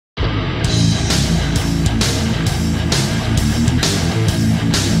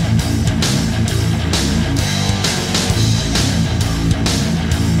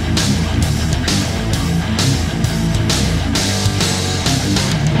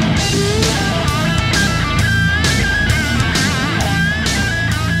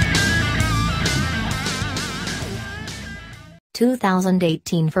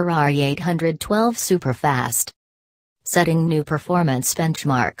2018 Ferrari 812 Superfast. Setting new performance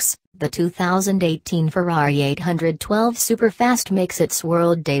benchmarks, the 2018 Ferrari 812 Superfast makes its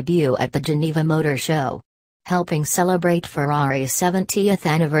world debut at the Geneva Motor Show. Helping celebrate Ferrari's 70th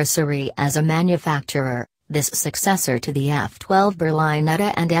anniversary as a manufacturer, this successor to the F12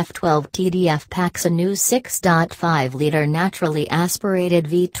 Berlinetta and F12 TDF packs a new 6.5-liter naturally aspirated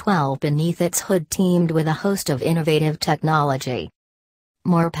V12 beneath its hood, teamed with a host of innovative technology.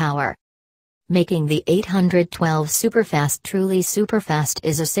 More power. Making the 812 Superfast truly superfast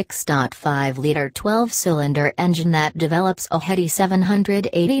is a 6.5-liter 12-cylinder engine that develops a heady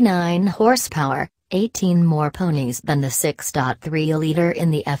 789 horsepower, 18 more ponies than the 6.3-liter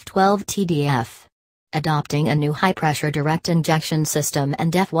in the F12 TDF. Adopting a new high-pressure direct injection system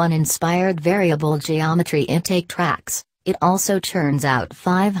and F1-inspired variable geometry intake tracks, it also churns out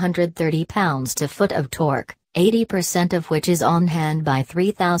 530 pounds-to-foot of torque, 80% of which is on hand by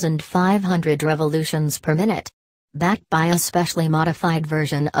 3,500 revolutions per minute. Backed by a specially modified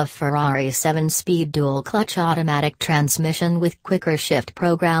version of Ferrari's 7-speed dual-clutch automatic transmission with quicker shift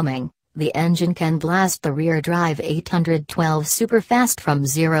programming, the engine can blast the rear-drive 812 Superfast from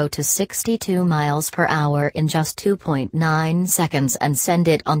 0 to 62 miles per hour in just 2.9 seconds and send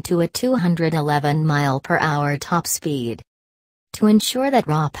it onto a 211 mile per hour top speed. To ensure that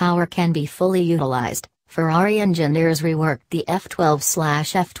raw power can be fully utilized, Ferrari engineers reworked the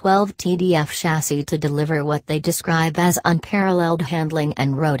F12/F12 TDF chassis to deliver what they describe as unparalleled handling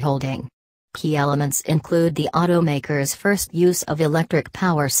and road holding. Key elements include the automaker's first use of electric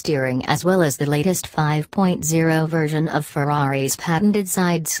power steering as well as the latest 5.0 version of Ferrari's patented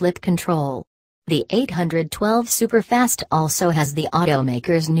side-slip control. The 812 Superfast also has the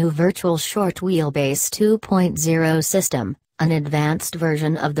automaker's new virtual short wheelbase 2.0 system, an advanced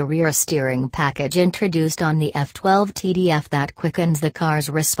version of the rear steering package introduced on the F12 TDF that quickens the car's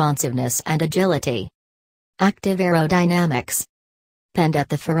responsiveness and agility. Active aerodynamics. Penned at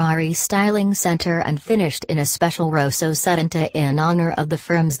the Ferrari Styling Center and finished in a special Rosso Sedenta in honor of the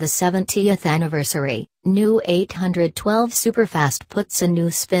firm's 70th anniversary, new 812 Superfast puts a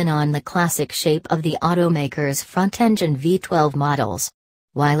new spin on the classic shape of the automaker's front-engine V12 models.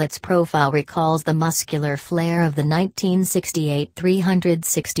 While its profile recalls the muscular flair of the 1968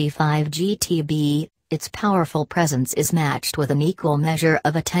 365 GTB, its powerful presence is matched with an equal measure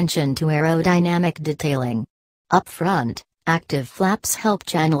of attention to aerodynamic detailing. Up front, active flaps help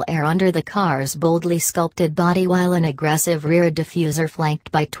channel air under the car's boldly sculpted body, while an aggressive rear diffuser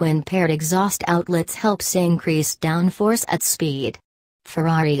flanked by twin-paired exhaust outlets helps increase downforce at speed.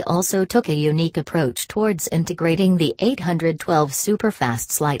 Ferrari also took a unique approach towards integrating the 812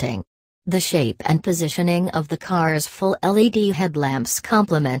 Superfast's lighting. The shape and positioning of the car's full LED headlamps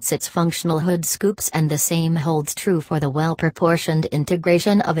complements its functional hood scoops, and the same holds true for the well-proportioned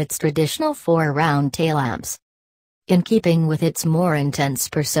integration of its traditional 4-round taillamps. In keeping with its more intense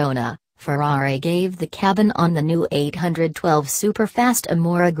persona, Ferrari gave the cabin on the new 812 Superfast a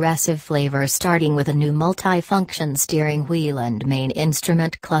more aggressive flavor, starting with a new multi-function steering wheel and main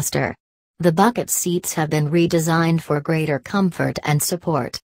instrument cluster. The bucket seats have been redesigned for greater comfort and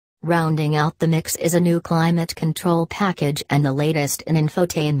support. Rounding out the mix is a new climate control package and the latest in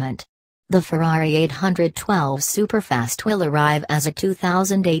infotainment. The Ferrari 812 Superfast will arrive as a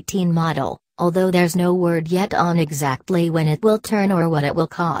 2018 model, although there's no word yet on exactly when it will turn or what it will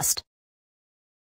cost.